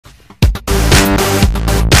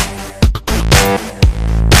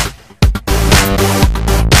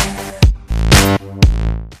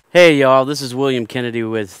Hey y'all, this is William Kennedy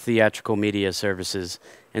with Theatrical Media Services.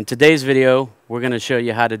 In today's video, we're going to show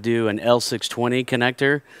you how to do an L-620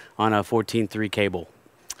 connector on a 14.3 cable.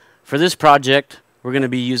 For this project, we're going to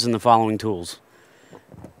be using the following tools.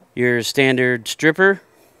 Your standard stripper,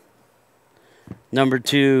 number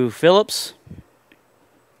 2 Phillips,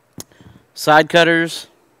 side cutters,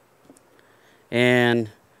 and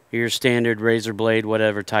your standard razor blade,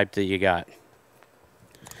 whatever type that you got.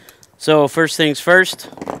 So first things first,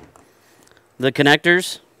 the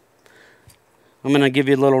connectors. I'm going to give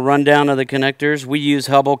you a little rundown of the connectors. We use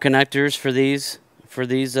Hubbell connectors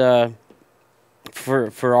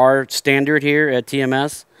for our standard here at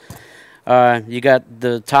TMS. You got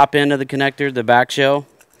the top end of the connector, the back shell.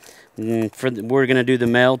 We're going to do the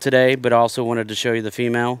male today, but also wanted to show you the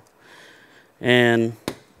female. And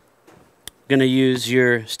going to use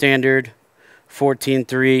your standard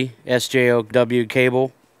 14.3 SJOW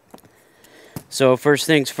cable. So first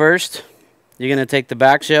things first, you're going to take the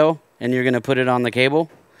back shell and you're going to put it on the cable.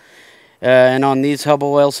 And on these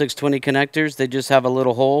Hubbell L620 connectors, they just have a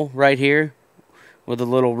little hole right here with a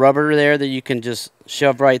little rubber there that you can just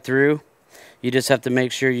shove right through. You just have to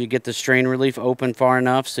make sure you get the strain relief open far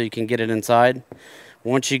enough so you can get it inside.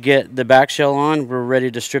 Once you get the back shell on, we're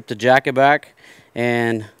ready to strip the jacket back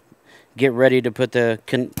and get ready to put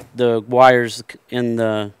the wires in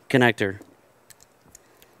the connector.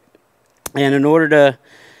 And in order to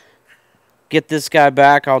get this guy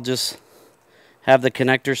back, I'll just have the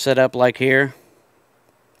connector set up like here.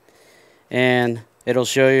 And it'll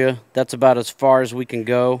show you that's about as far as we can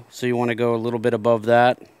go. So you want to go a little bit above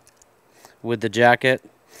that with the jacket.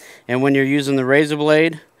 And when you're using the razor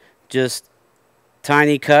blade, just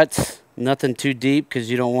tiny cuts, nothing too deep because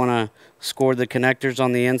you don't want to score the connectors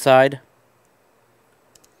on the inside.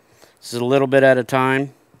 This is a little bit at a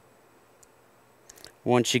time.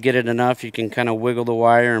 Once you get it enough, you can kind of wiggle the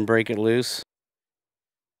wire and break it loose.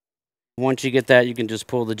 Once you get that, you can just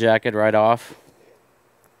pull the jacket right off.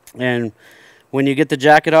 And when you get the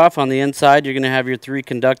jacket off, on the inside, you're going to have your 3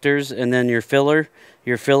 conductors and then your filler.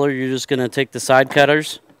 Your filler, you're just going to take the side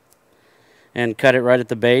cutters and cut it right at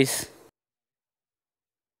the base.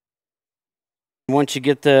 Once you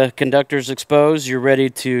get the conductors exposed, you're ready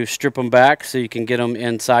to strip them back so you can get them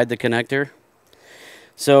inside the connector.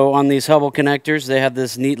 So on these Hubbell connectors, they have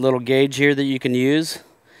this neat little gauge here that you can use.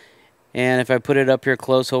 And if I put it up here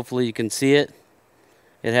close, hopefully you can see it.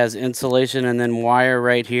 It has insulation and then wire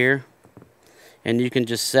right here. And you can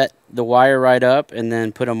just set the wire right up and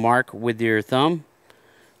then put a mark with your thumb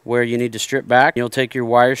where you need to strip back. You'll take your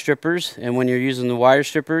wire strippers, and when you're using the wire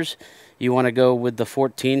strippers, you want to go with the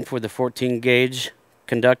 14 for the 14 gauge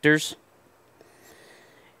conductors.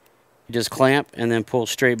 You just clamp and then pull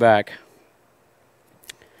straight back.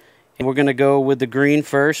 We're going to go with the green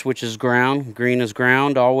first, which is ground. Green is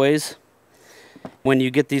ground always. When you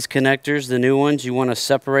get these connectors, the new ones, you want to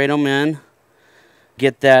separate them in.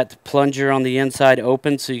 Get that plunger on the inside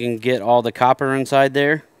open so you can get all the copper inside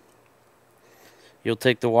there. You'll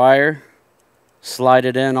take the wire, slide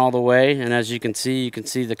it in all the way, and as you can see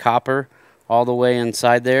the copper all the way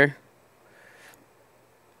inside there.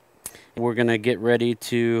 We're going to get ready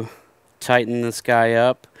to tighten this guy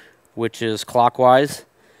up, which is clockwise.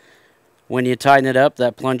 When you tighten it up,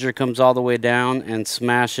 that plunger comes all the way down and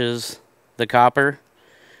smashes the copper.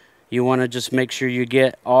 You want to just make sure you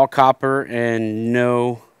get all copper and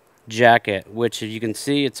no jacket, which you can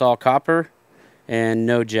see it's all copper and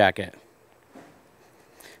no jacket.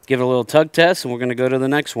 Give it a little tug test and we're going to go to the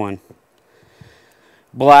next one.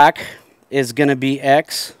 Black is going to be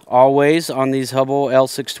X always on these Hubbell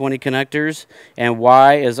L620 connectors, and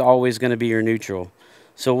Y is always going to be your neutral.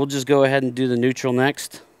 So we'll just go ahead and do the neutral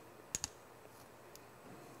next.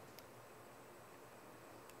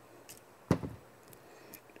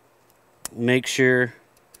 Make sure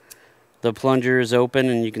the plunger is open,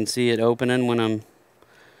 and you can see it opening when I'm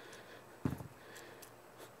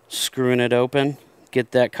screwing it open.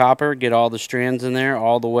 Get that copper, get all the strands in there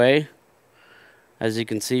all the way. As you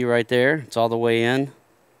can see right there, it's all the way in.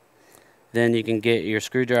 Then you can get your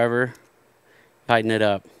screwdriver, tighten it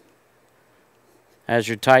up. As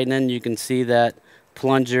you're tightening, you can see that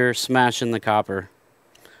plunger smashing the copper.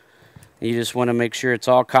 You just want to make sure it's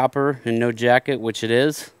all copper and no jacket, which it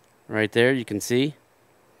is. Right there, you can see.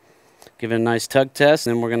 Give it a nice tug test,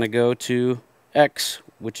 and then we're going to go to X,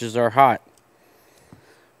 which is our hot.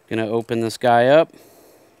 Going to open this guy up.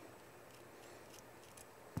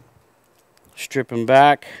 Strip him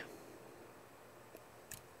back.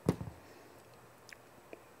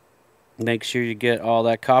 Make sure you get all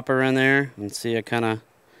that copper in there. And see, I kind of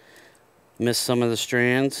missed some of the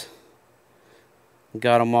strands.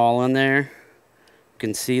 Got them all in there.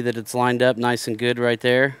 can see that it's lined up nice and good right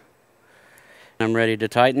there. I'm ready to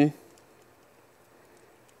tighten.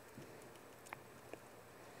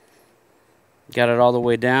 Got it all the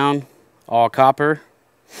way down, all copper.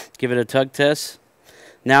 Give it a tug test.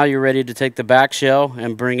 Now you're ready to take the back shell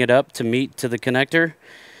and bring it up to meet to the connector.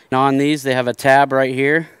 And on these, they have a tab right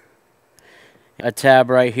here,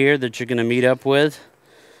 that you're going to meet up with.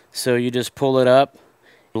 So you just pull it up,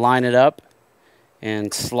 line it up,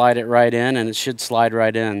 and slide it right in, and it should slide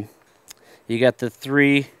right in. You got the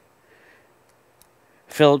 3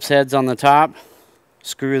 Phillips heads on the top.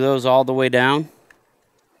 Screw those all the way down.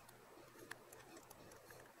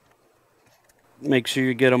 Make sure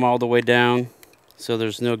you get them all the way down so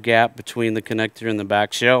there's no gap between the connector and the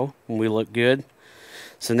back shell, and we look good.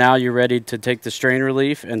 So now you're ready to take the strain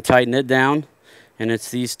relief and tighten it down, and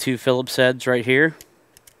it's these 2 Phillips heads right here,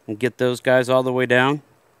 and get those guys all the way down,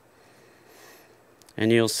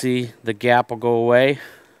 and you'll see the gap will go away.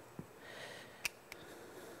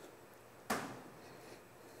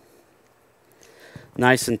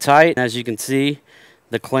 Nice and tight. As you can see,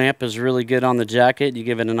 the clamp is really good on the jacket. You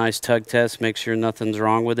give it a nice tug test, make sure nothing's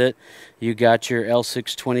wrong with it. You got your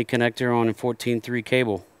L-620 connector on a 14.3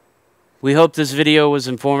 cable. We hope this video was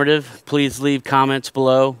informative. Please leave comments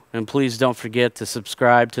below, and please don't forget to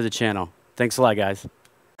subscribe to the channel. Thanks a lot, guys.